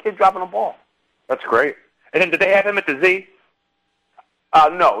don't remember the kid dropping a ball. That's great. And then did they have him at the Z?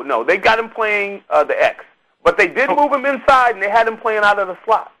 No, they got him playing the X, but they did move him inside, and they had him playing out of the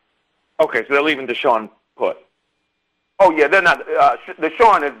slot. Okay, so they're leaving Deshaun put. Oh yeah, they're not.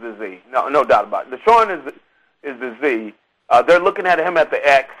 Deshaun is the Z. No doubt about it. Deshaun is the Z. They're looking at him at the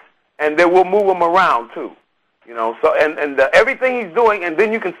X, and they will move him around too. You know, so and everything he's doing, and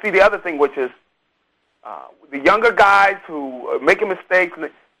then you can see the other thing, which is the younger guys who are making mistakes. And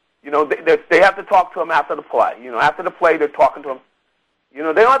you know, they have to talk to him after the play. You know, after the play, they're talking to him. You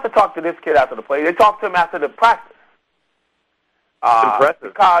know, they don't have to talk to this kid after the play. They talk to him after the practice. Impressive.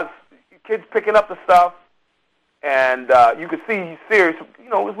 Because the kid's picking up the stuff, and you can see he's serious. You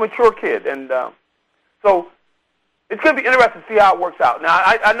know, he's a mature kid, and so it's going to be interesting to see how it works out. Now,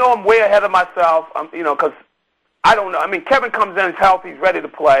 I know I'm way ahead of myself. You know, because I don't know. I mean, Kevin comes in, he's healthy, he's ready to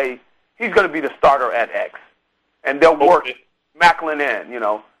play. He's going to be the starter at X, and they'll work Macklin in. You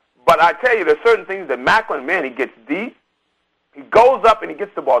know, but I tell you, there's certain things that Macklin, man, he gets deep. He goes up and he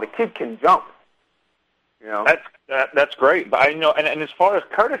gets the ball. The kid can jump. You know, that's great. But I know, and as far as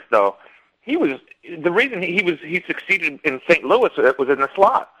Curtis though, he was the reason he succeeded in St. Louis was in the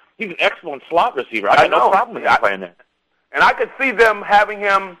slot. He's an excellent slot receiver. I got no problem with him playing there. And I could see them having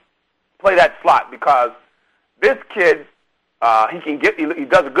him play that slot because this kid, he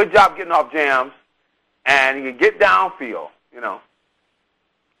does a good job getting off jams, and he can get downfield. You know,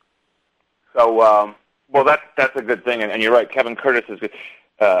 so well, that's a good thing, and you're right. Kevin Curtis is good.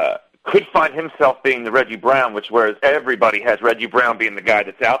 Could find himself being the Reggie Brown, whereas everybody has Reggie Brown being the guy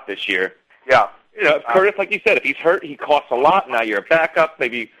that's out this year. Yeah. You know, Curtis, like you said, if he's hurt, he costs a lot. Now you're a backup.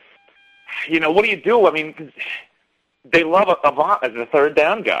 Maybe, you know, what do you do? I mean, 'cause they love Avant as a third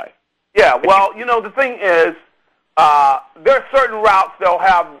down guy. Yeah, well, you know, the thing is, there are certain routes they'll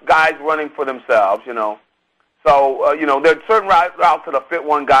have guys running for themselves, you know. So, you know, there are certain routes that'll fit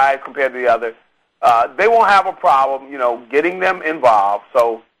one guy compared to the other. They won't have a problem, you know, getting them involved.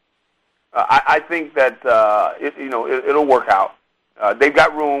 So I think that, it'll work out. They've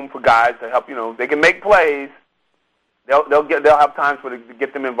got room for guys to help, you know. They can make plays. They'll have times to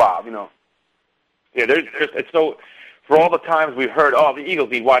get them involved, you know. Yeah, it's so. For all the times we've heard, the Eagles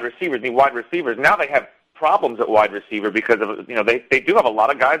need wide receivers. Now they have problems at wide receiver because of, you know, they do have a lot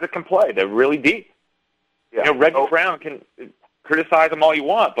of guys that can play. They're really deep. Yeah. You know, Reggie Brown can criticize him all you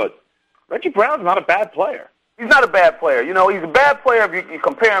want, but Reggie Brown's not a bad player. He's not a bad player. You know, he's a bad player if you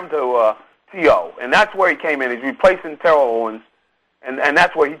compare him to T.O., and that's where he came in. He's replacing Terrell Owens, and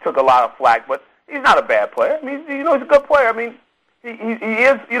that's where he took a lot of flack. But he's not a bad player. I mean, you know, he's a good player. I mean, he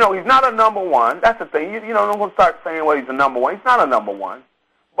is, you know, he's not a number one. That's the thing. You know, no one start saying, well, he's a number one. He's not a number one.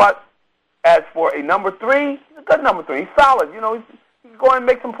 But as for a number three, he's a good number three. He's solid. You know, he's going to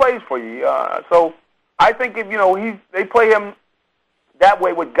make some plays for you. So I think if, you know, they play him that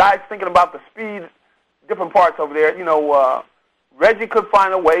way with guys thinking about the speed, different parts over there, you know, Reggie could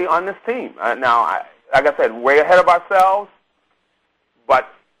find a way on this team. Now, like I said, way ahead of ourselves, but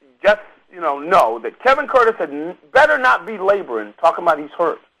just, you know that Kevin Curtis had better not be laboring, talking about he's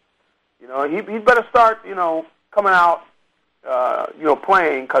hurt. You know, he better start, you know, coming out, you know,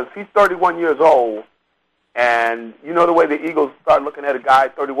 playing, because he's 31 years old, and you know the way the Eagles start looking at a guy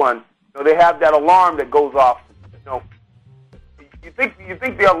 31, you know, they have that alarm that goes off, you know. You think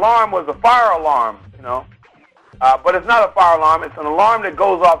the alarm was a fire alarm, you know, but it's not a fire alarm. It's an alarm that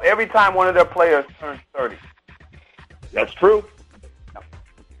goes off every time one of their players turns 30. That's true.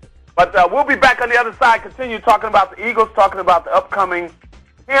 But we'll be back on the other side, continue talking about the Eagles, talking about the upcoming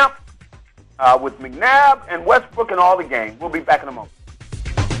camp with McNabb and Westbrook and all the games. We'll be back in a moment.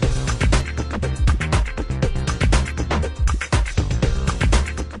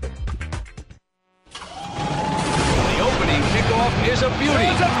 The opening kickoff is a beauty.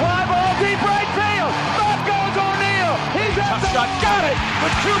 There's a fly ball deep right field. Back goes O'Neal. He's at the shot. Got it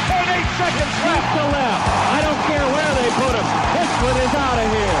with 2.8 seconds left to left. I don't care where they put him. This one is out of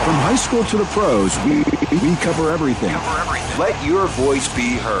here. From high school to the pros, we cover everything. Let your voice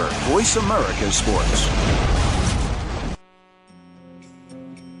be heard. Voice America Sports.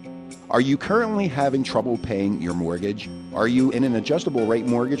 Are you currently having trouble paying your mortgage? Are you in an adjustable rate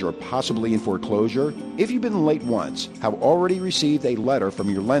mortgage or possibly in foreclosure? If you've been late once, have already received a letter from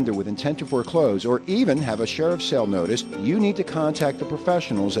your lender with intent to foreclose, or even have a sheriff's sale notice, you need to contact the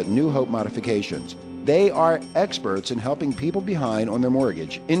professionals at New Hope Modifications. They are experts in helping people behind on their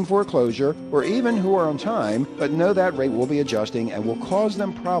mortgage, in foreclosure, or even who are on time, but know that rate will be adjusting and will cause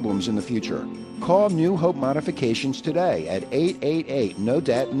them problems in the future. Call New Hope Modifications today at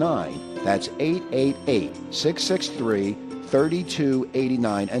 888-NO-DEBT-9. That's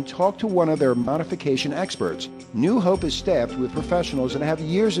 888-663-3289 and talk to one of their modification experts. New Hope is staffed with professionals that have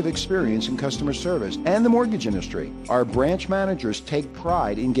years of experience in customer service and the mortgage industry. Our branch managers take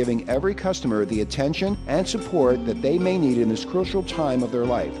pride in giving every customer the attention and support that they may need in this crucial time of their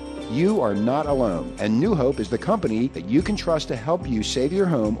life. You are not alone, and New Hope is the company that you can trust to help you save your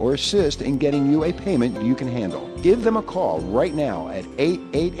home or assist in getting you a payment you can handle. Give them a call right now at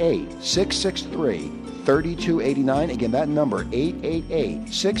 888-663-3289. Again, that number,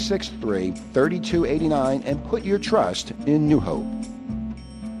 888-663-3289, and put your trust in New Hope.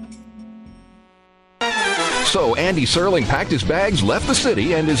 So Andy Serling packed his bags, left the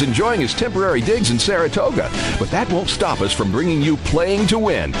city, and is enjoying his temporary digs in Saratoga. But that won't stop us from bringing you Playing to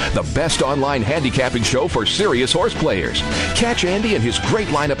Win, the best online handicapping show for serious horse players. Catch Andy and his great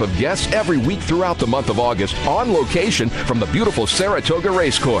lineup of guests every week throughout the month of August on location from the beautiful Saratoga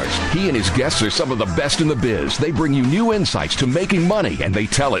Racecourse. He and his guests are some of the best in the biz. They bring you new insights to making money, and they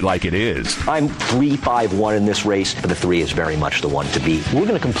tell it like it is. I'm 3-5-1 in this race, but the 3 is very much the one to beat. We're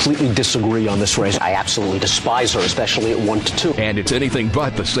going to completely disagree on this race. I absolutely despise her, especially at 1-2. And it's anything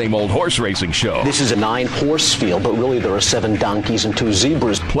but the same old horse racing show. This is a 9-horse field, but really there are 7 donkeys and 2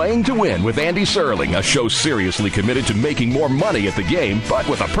 zebras. Playing to Win with Andy Serling, a show seriously committed to making more money at the game, but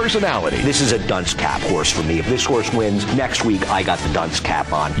with a personality. This is a dunce cap horse for me. If this horse wins, next week I got the dunce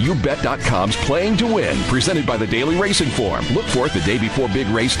cap on. YouBet.com's Playing to Win, presented by the Daily Racing Form. Look for it the day before big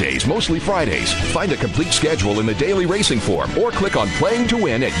race days, mostly Fridays. Find a complete schedule in the Daily Racing Form or click on Playing to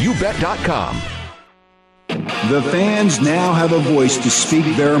Win at YouBet.com. The fans now have a voice to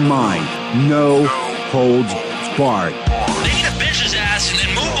speak their mind. No holds barred. They need to bench his ass and then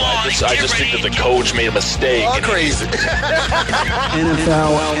move on. I just think that the coach made a mistake. All crazy.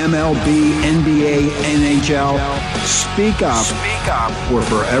 NFL, MLB, NBA, NHL. Speak up. Speak up. Or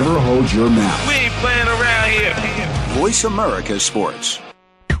forever hold your mouth. We ain't playing around here. Voice America Sports.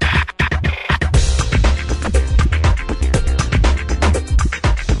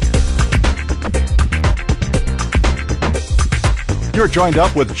 You're joined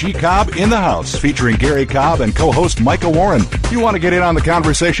up with G. Cobb in the House, featuring Gary Cobb and co-host Micah Warren. You want to get in on the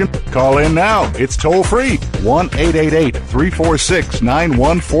conversation? Call in now. It's toll-free.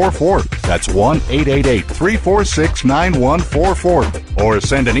 1-888-346-9144. That's 1-888-346-9144. Or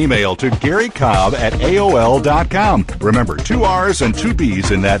send an email to garycobb@aol.com. Remember, 2 R's and 2 B's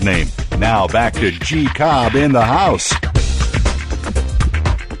in that name. Now back to G. Cobb in the House.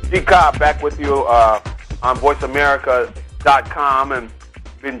 G. Cobb back with you on VoiceAmerica.com, and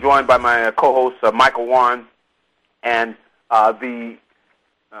been joined by my co-host Michael Warren, and the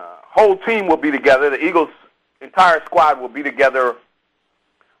whole team will be together. The Eagles' entire squad will be together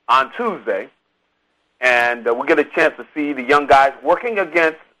on Tuesday, and we'll get a chance to see the young guys working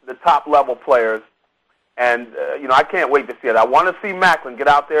against the top-level players. And I can't wait to see it. I want to see Macklin get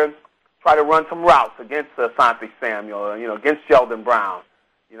out there and try to run some routes against Asante Samuel, against Sheldon Brown.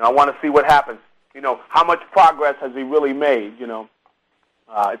 I want to see what happens. How much progress has he really made?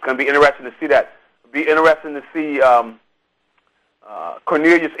 It's going to be interesting to see that. It'll be interesting to see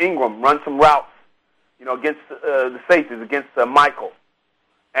Cornelius Ingram run some routes, against the safeties, against Michael.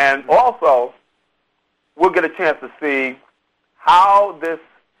 And also, we'll get a chance to see how this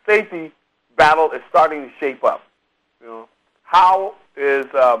safety battle is starting to shape up. How is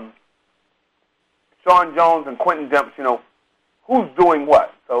Sean Jones and Quentin Demps, who's doing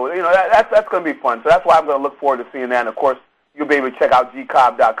what? So, that's going to be fun. So that's why I'm going to look forward to seeing that. And, of course, you'll be able to check out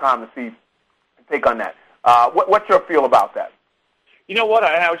gcobb.com to see and take on that. What's your feel about that? You know what?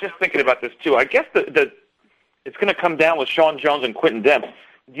 I was just thinking about this, too. I guess it's going to come down with Sean Jones and Quentin Demps.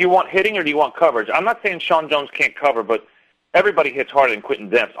 Do you want hitting or do you want coverage? I'm not saying Sean Jones can't cover, but everybody hits harder than Quentin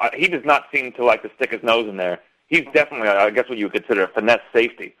Demps. He does not seem to like to stick his nose in there. He's definitely, I guess, what you would consider a finesse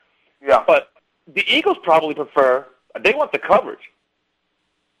safety. Yeah. But the Eagles probably prefer, they want the coverage.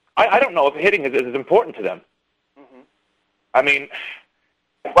 I don't know if hitting is as important to them. Mm-hmm. I mean,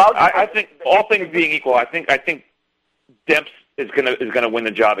 well, I think all things being equal, I think Demps is gonna win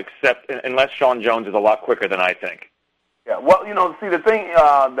the job, except unless Sean Jones is a lot quicker than I think. Yeah. Well, see, the thing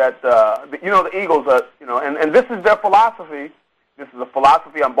the Eagles are, and this is their philosophy. This is a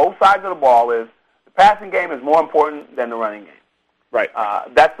philosophy on both sides of the ball. Is the passing game is more important than the running game. Right.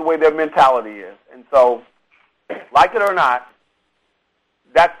 That's the way their mentality is, and so, like it or not,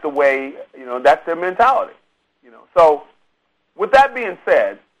 that's the way, that's their mentality. So, with that being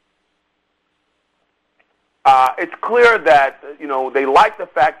said, it's clear that, they like the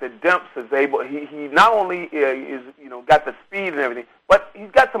fact that Demps is able, he not only is, got the speed and everything, but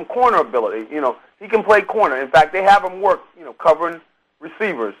he's got some corner ability. He can play corner. In fact, they have him work, covering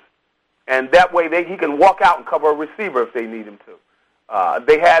receivers. And that way he can walk out and cover a receiver if they need him to.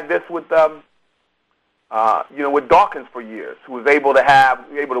 They had this with Dawkins for years, who was able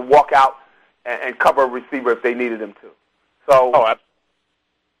to walk out and cover a receiver if they needed him to. So,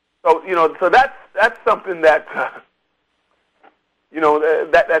 so that's something that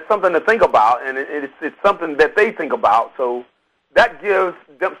that's something to think about, and it's something that they think about. So that gives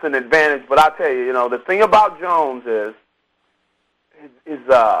Dempsey an advantage. But I'll tell you, the thing about Jones is his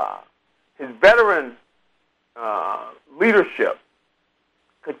veteran leadership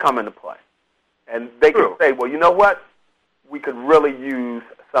could come into play. And they could say, well, you know what? We could really use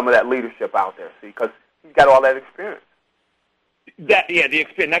some of that leadership out there, because he's got all that experience. The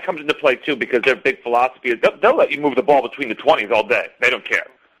experience, that comes into play, too, because their big philosophy is they'll let you move the ball between the 20s all day. They don't care.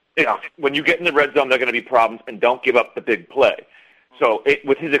 When you get in the red zone, there are going to be problems, and don't give up the big play. So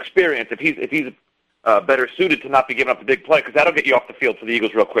with his experience, if he's better suited to not be giving up the big play, because that'll get you off the field for the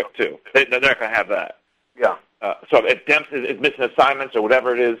Eagles real quick, too. They're not going to have that. Yeah. So if Dempsey is missing assignments or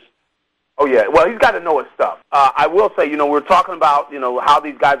whatever it is. Oh, yeah. Well, he's got to know his stuff. I will say, we're talking about, how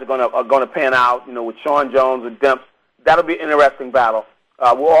these guys are going to pan out, with Sean Jones and Dempsey. That'll be an interesting battle.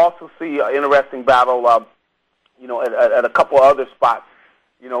 We'll also see an interesting battle, at a couple of other spots,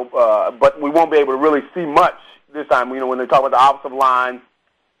 but we won't be able to really see much this time, when they talk about the offensive line,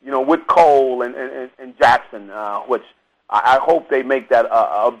 with Cole and Jackson, which I hope they make that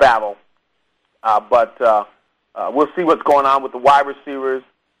a battle. But we'll see what's going on with the wide receivers.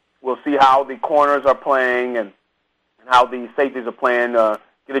 We'll see how the corners are playing and how the safeties are playing,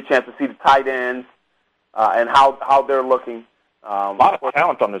 get a chance to see the tight ends and how they're looking. A lot of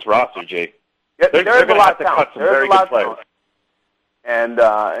talent on this roster, Jay. Yeah, there's a lot of talent. There's a lot of players. And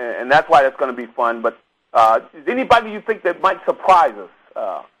that's why that's going to be fun. But is anybody you think that might surprise us,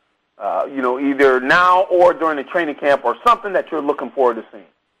 either now or during the training camp, or something that you're looking forward to seeing?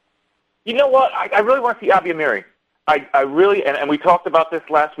 You know what? I really want to see Abiamiri. I really, and we talked about this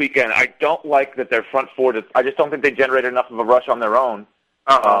last weekend, I don't like that their front four, I just don't think they generated enough of a rush on their own.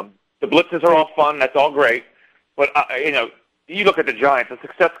 The blitzes are all fun. That's all great. But, you look at the Giants, the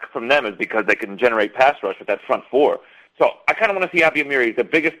success from them is because they can generate pass rush with that front four. So I kind of want to see Abiamiri. He's the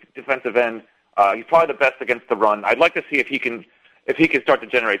biggest defensive end. He's probably the best against the run. I'd like to see if he can start to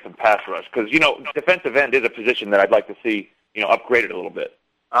generate some pass rush, because, defensive end is a position that I'd like to see, upgraded a little bit.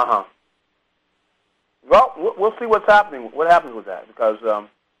 Uh-huh. Well, we'll see what happens with that, because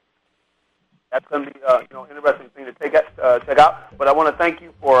that's going to be an interesting thing to check out. But I want to thank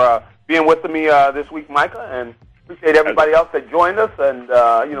you for being with me this week, Micah, and appreciate everybody else that joined us. And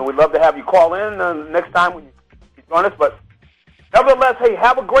we'd love to have you call in next time when you join us. But nevertheless, hey,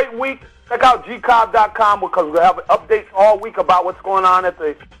 have a great week. Check out gcobb.com, because we'll have updates all week about what's going on at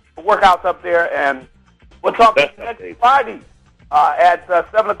the workouts up there, and we'll talk to you next Friday at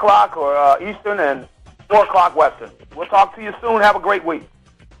 7 o'clock or Eastern and 4 o'clock Western. We'll talk to you soon. Have a great week.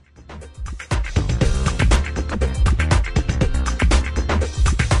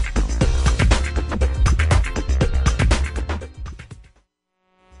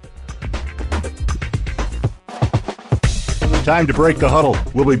 Time to break the huddle.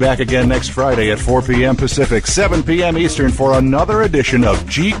 We'll be back again next Friday at 4 p.m. Pacific, 7 p.m. Eastern for another edition of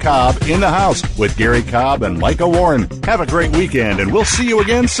G. Cobb in the House with Gary Cobb and Micah Warren. Have a great weekend, and we'll see you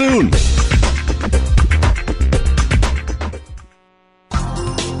again soon.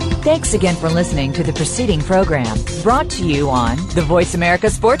 Thanks again for listening to the preceding program, brought to you on the Voice America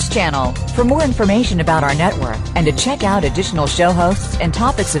Sports Channel. For more information about our network and to check out additional show hosts and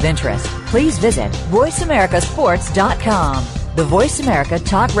topics of interest, please visit voiceamericasports.com. The Voice America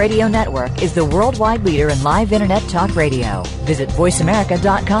Talk Radio Network is the worldwide leader in live Internet talk radio. Visit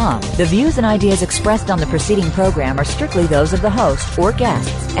voiceamerica.com. The views and ideas expressed on the preceding program are strictly those of the host or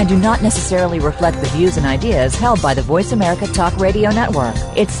guests and do not necessarily reflect the views and ideas held by the Voice America Talk Radio Network,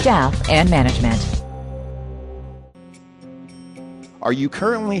 its staff, and management. Are you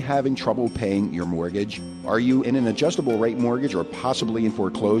currently having trouble paying your mortgage? Are you in an adjustable rate mortgage or possibly in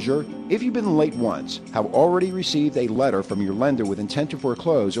foreclosure? If you've been late once, have already received a letter from your lender with intent to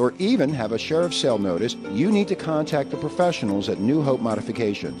foreclose, or even have a sheriff's sale notice, you need to contact the professionals at New Hope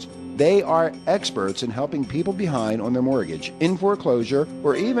Modifications. They are experts in helping people behind on their mortgage, in foreclosure,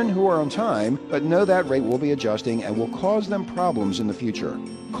 or even who are on time, but know that rate will be adjusting and will cause them problems in the future.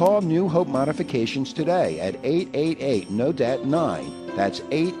 Call New Hope Modifications today at 888-NO-DEBT-9. That's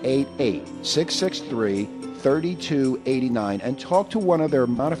 888-663-3289 and talk to one of their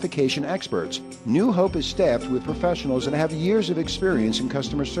modification experts. New Hope is staffed with professionals that have years of experience in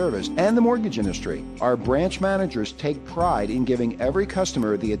customer service and the mortgage industry. Our branch managers take pride in giving every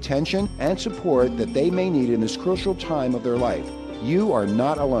customer the attention and support that they may need in this crucial time of their life. You are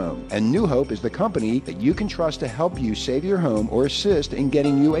not alone, and New Hope is the company that you can trust to help you save your home or assist in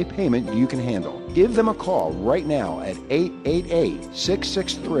getting you a payment you can handle. Give them a call right now at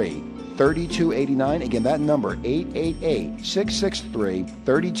 888-663-3289. Again, that number,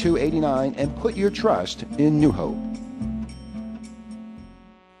 888-663-3289, and put your trust in New Hope.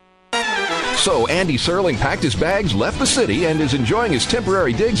 So Andy Serling packed his bags, left the city, and is enjoying his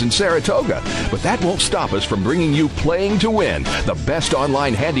temporary digs in Saratoga. But that won't stop us from bringing you Playing to Win, the best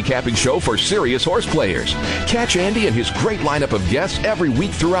online handicapping show for serious horse players. Catch Andy and his great lineup of guests every week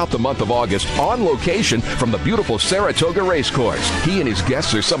throughout the month of August on location from the beautiful Saratoga Racecourse. He and his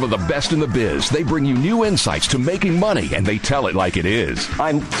guests are some of the best in the biz. They bring you new insights to making money, and they tell it like it is.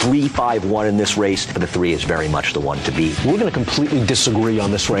 I'm 3-5-1 in this race, but the 3 is very much the one to beat. We're going to completely disagree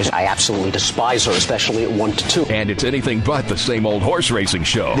on this race. I absolutely despise her, especially at 1-2. And it's anything but the same old horse racing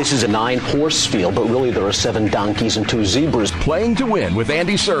show. This is a 9-horse field, but really there are 7 donkeys and 2 zebras. Playing to Win with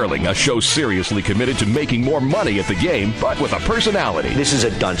Andy Serling, a show seriously committed to making more money at the game, but with a personality. This is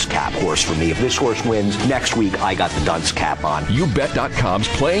a dunce cap horse for me. If this horse wins, next week I got the dunce cap on. YouBet.com's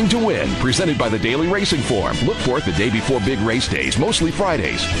Playing to Win, presented by the Daily Racing Form. Look for it the day before big race days, mostly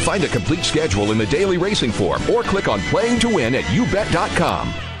Fridays. Find a complete schedule in the Daily Racing Form or click on Playing to Win at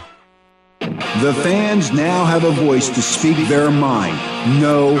YouBet.com. The fans now have a voice to speak their mind.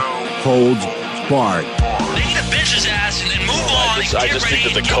 No holds barred. They need to bitch his ass and then move on. I just think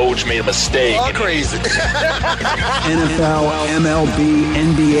that the coach made a mistake. All crazy. NFL, MLB,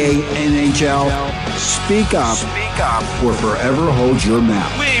 NBA, NHL. Speak up. Or forever hold your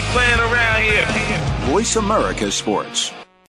mouth. We ain't playing around here. Voice America Sports.